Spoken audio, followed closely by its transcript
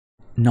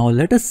Now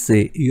let us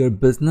say your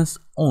business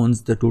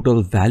owns the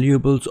total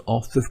valuables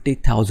of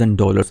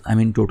 $50,000. I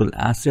mean total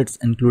assets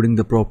including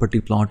the property,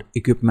 plant,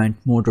 equipment,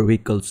 motor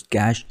vehicles,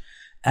 cash,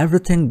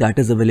 everything that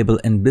is available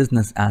in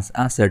business as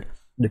asset.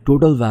 The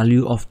total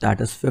value of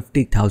that is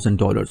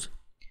 $50,000.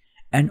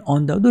 And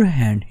on the other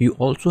hand, you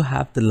also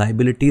have the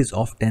liabilities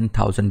of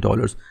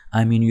 $10,000.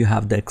 I mean you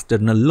have the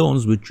external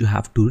loans which you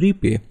have to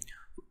repay,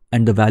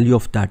 and the value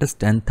of that is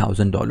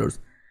 $10,000.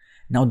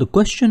 Now the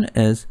question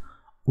is,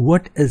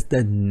 what is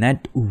the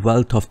net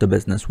wealth of the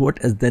business? What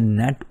is the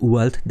net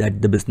wealth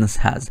that the business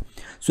has?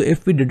 So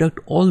if we deduct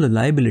all the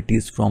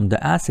liabilities from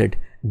the asset,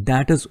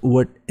 that is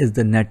what is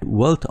the net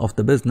wealth of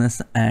the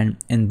business, and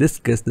in this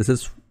case this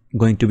is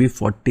going to be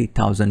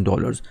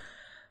 $40,000.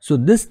 So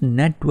this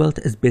net wealth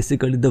is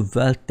basically the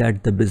wealth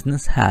that the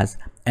business has,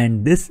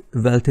 and this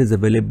wealth is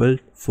available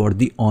for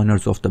the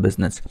owners of the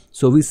business.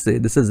 So we say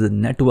this is the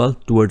net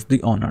wealth towards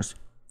the owners.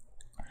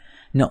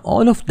 Now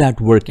all of that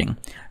working,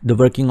 the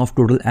working of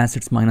total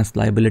assets minus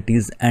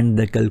liabilities and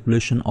the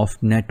calculation of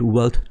net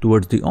wealth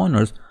towards the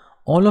owners,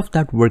 all of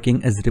that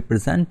working is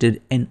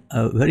represented in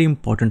a very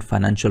important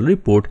financial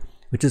report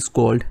which is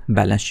called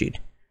balance sheet.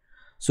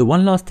 So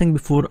one last thing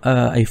before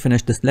I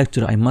finish this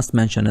lecture I must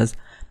mention is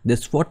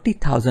this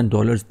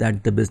 $40,000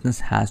 that the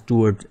business has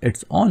towards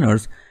its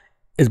owners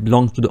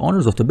belongs to the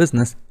owners of the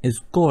business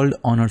is called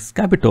owner's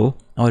capital,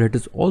 or it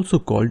is also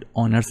called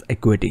owner's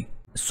equity.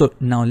 So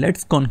now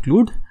let's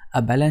conclude.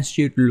 A balance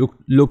sheet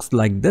looks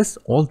like this: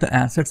 all the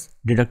assets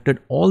deducted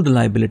all the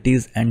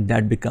liabilities, and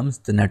that becomes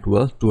the net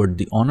wealth toward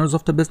the owners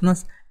of the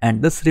business,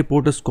 and this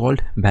report is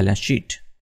called balance sheet.